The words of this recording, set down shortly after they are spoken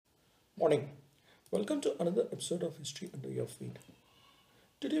Morning. Welcome to another episode of History Under Your Feet.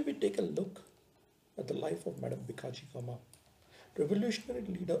 Today we take a look at the life of Madam Bikaji Kama, revolutionary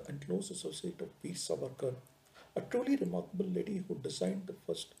leader and close associate of Veer Savarkar, a truly remarkable lady who designed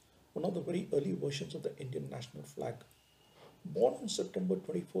one of the very early versions of the Indian national flag. Born on September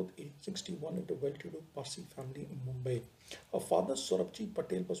 24th, 1861 into a well-to-do Parsi family in Mumbai, her father Sorabji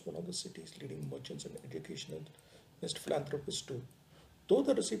Patel was one of the city's leading merchants and educationalist philanthropists too. Though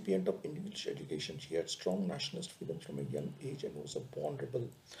the recipient of English education, she had strong nationalist feelings from a young age and was a born rebel,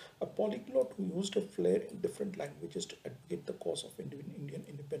 a polyglot who used her flair in different languages to advocate the cause of Indian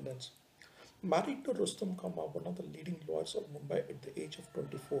independence. Married to Rustam Kama, one of the leading lawyers of Mumbai at the age of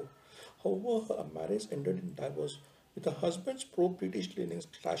 24. However, her marriage ended in divorce, with her husband's pro-British leanings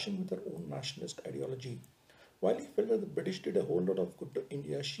clashing with her own nationalist ideology. While he felt that the British did a whole lot of good to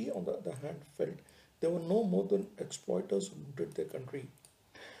India, she, on the other hand, felt they were no more than exploiters who looted their country.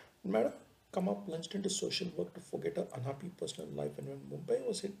 Madam Kama plunged into social work to forget her unhappy personal life, and when Mumbai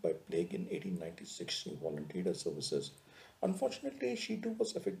was hit by plague in 1896, she volunteered her services. Unfortunately, she too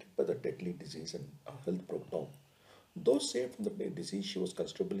was affected by the deadly disease and her health broke down. Though saved from the disease, she was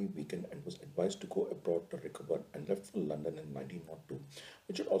considerably weakened and was advised to go abroad to recover and left for London in 1902,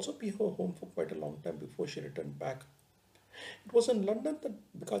 which would also be her home for quite a long time before she returned back. It was in London that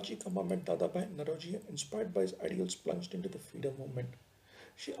Bikaji Kama met Dadabhai Naroji and, inspired by his ideals, plunged into the freedom movement.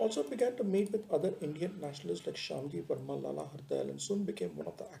 She also began to meet with other Indian nationalists like Shamji Verma, Lala Hardayal, and soon became one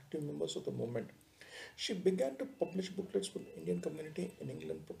of the active members of the movement. She began to publish booklets for the Indian community in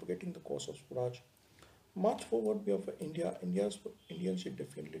England propagating the cause of Swaraj. March forward, we are for India, India's for Indians, she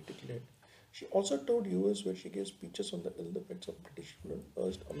definitely declared. She also toured US where she gave speeches on the ill effects of British rule and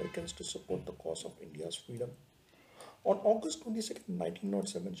urged Americans to support the cause of India's freedom. On August 22nd,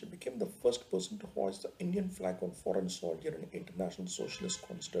 1907, she became the first person to hoist the Indian flag on foreign soil during an international socialist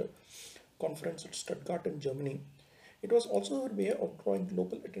conference at Stuttgart in Germany. It was also her way of drawing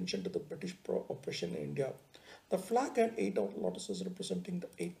global attention to the British oppression in India. The flag had eight lotuses representing the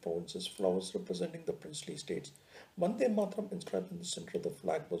eight provinces, flowers representing the princely states. Vande Mataram inscribed in the center of the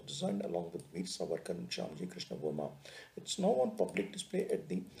flag was designed along with Veer Savarkar and Shamji Krishna Verma. It's now on public display at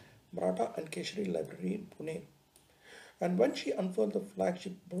the Maratha and Keshari Library in Pune. And when she unfurled the flag,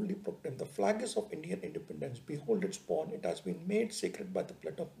 she boldly proclaimed, "The flag is of Indian independence. Behold its spawn. It has been made sacred by the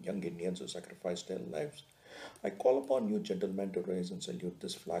blood of young Indians who sacrificed their lives. I call upon you, gentlemen, to raise and salute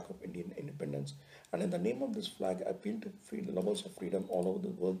this flag of Indian independence. And in the name of this flag, I appeal to lovers of freedom all over the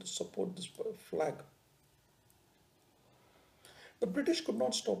world to support this flag." The British could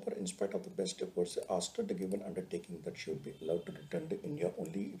not stop her in spite of the best efforts. They asked her to give an undertaking that she would be allowed to return to India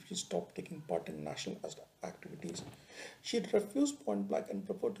only if she stopped taking part in national activities. She had refused point blank and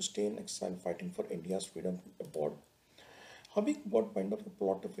preferred to stay in exile fighting for India's freedom from abroad. Having got wind of a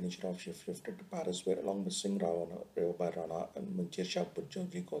plot to finish her off, she shifted to Paris, where, along with Singh Raobai Rana, and Munshi Shah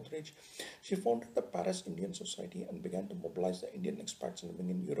Burjoji Godrej, she founded the Paris Indian Society and began to mobilize the Indian expats living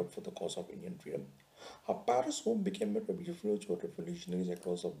in Europe for the cause of Indian freedom. Her Paris home became a refuge for revolutionaries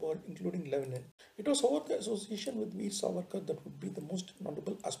across the world, including Lebanon. It was over the association with Veer Savarkar that would be the most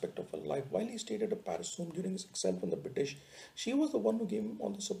notable aspect of her life. While he stayed at a Paris home during his exile from the British, she was the one who gave him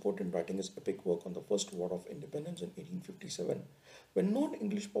all the support in writing his epic work on the First War of Independence in 1857. When no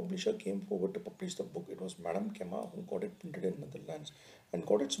English publisher came forward to publish the book, it was Madame Kema who got it printed in Netherlands and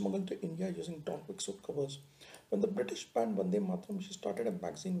got it smuggled to India using Tonwick soap covers. When the British banned Vande Mataram, she started a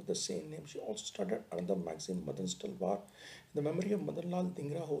magazine with the same name. She also started another magazine, Madan's Talwar, in the memory of Madanlal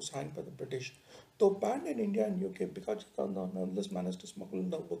Dhingra, who was hanged by the British. Though banned in India and UK, Bikaji Kanda nonetheless managed to smuggle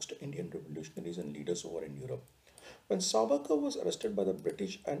the works to Indian revolutionaries and leaders over in Europe. When Savarkar was arrested by the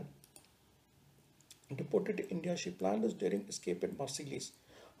British and deported to India, she planned his daring escape at Marseilles.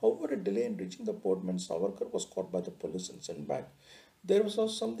 However, a delay in reaching the port meant Savarkar was caught by the police and sent back. There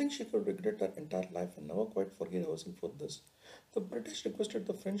was something she could regret her entire life and never quite forgive herself for this. The British requested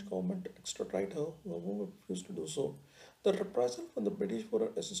the French government to extradite her, whoever refused to do so. The reprisal from the British for her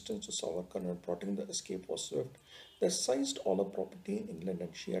assistance to Savarkar in plotting the escape was swift. They seized all her property in England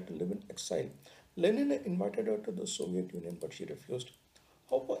and she had to live in exile. Lenin invited her to the Soviet Union, but she refused.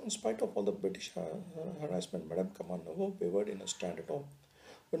 However, in spite of all the British harassment, Madame Kama never wavered in her stand at all.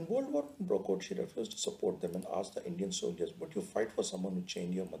 When World War I broke out, she refused to support them and asked the Indian soldiers, "Would you fight for someone who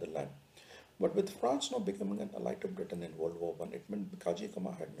chained your motherland?" But with France now becoming an ally to Britain in World War I, it meant Bikaji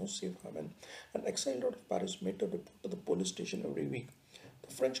Kama had no safe haven, and exiled out of Paris made her report to the police station every week.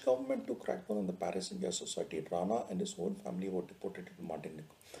 The French government took crackdown on the Paris India Society. Rana and his whole family were deported to Martinique.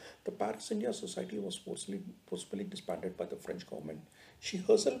 The Paris India Society was forcefully disbanded by the French government. She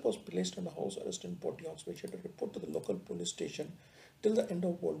herself was placed under house arrest in Portions, where she had to report to the local police station till the end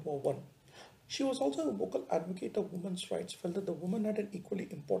of World War One. She was also a vocal advocate of women's rights, felt that the woman had an equally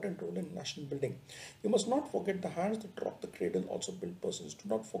important role in nation building. You must not forget the hands that rock the cradle also build persons. Do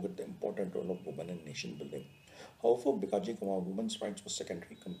not forget the important role of women in nation building. However, Bikaji Kama, women's rights were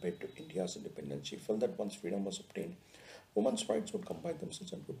secondary compared to India's independence. She felt that once freedom was obtained, women's rights would combine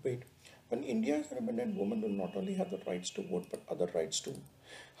themselves and would wait. When India is independent, women will not only have the rights to vote but other rights too.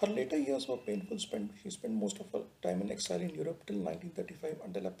 Her later years were painful. She spent most of her time in exile in Europe till 1935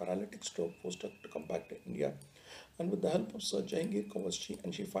 until a paralytic stroke forced her to come back to India. And with the help of Sir Jahangir Kawasji,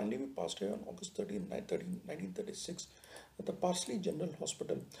 and she finally passed away on August 13, 1936 at the Parsley General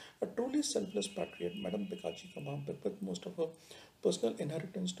Hospital. A truly selfless patriot, Madame Bikaji Kama bequeathed most of her personal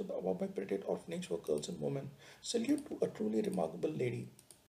inheritance to the Awabai Petite Orphanage for Girls and Women. Salute to a truly remarkable lady.